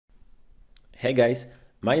Hey guys,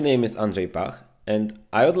 my name is Pach and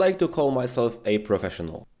I would like to call myself a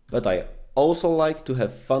professional, but I also like to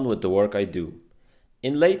have fun with the work I do.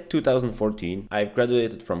 In late 2014, I've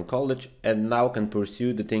graduated from college and now can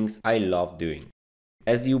pursue the things I love doing.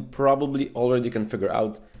 As you probably already can figure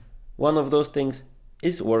out, one of those things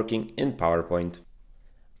is working in PowerPoint.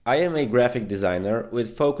 I am a graphic designer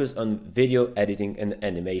with focus on video editing and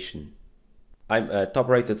animation. I'm a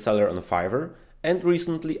top-rated seller on Fiverr, and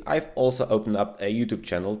recently I've also opened up a YouTube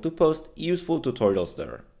channel to post useful tutorials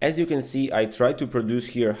there. As you can see, I try to produce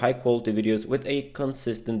here high-quality videos with a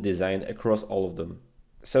consistent design across all of them.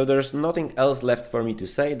 So there's nothing else left for me to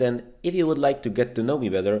say than if you would like to get to know me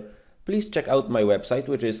better, please check out my website,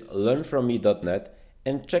 which is learnfromme.net,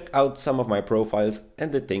 and check out some of my profiles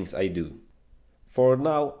and the things I do. For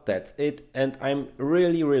now, that's it, and I'm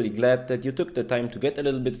really glad that you took the time to get a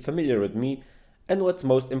little bit familiar with me and what's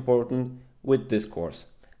most important with this course.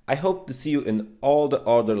 I hope to see you in all the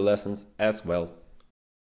other lessons as well.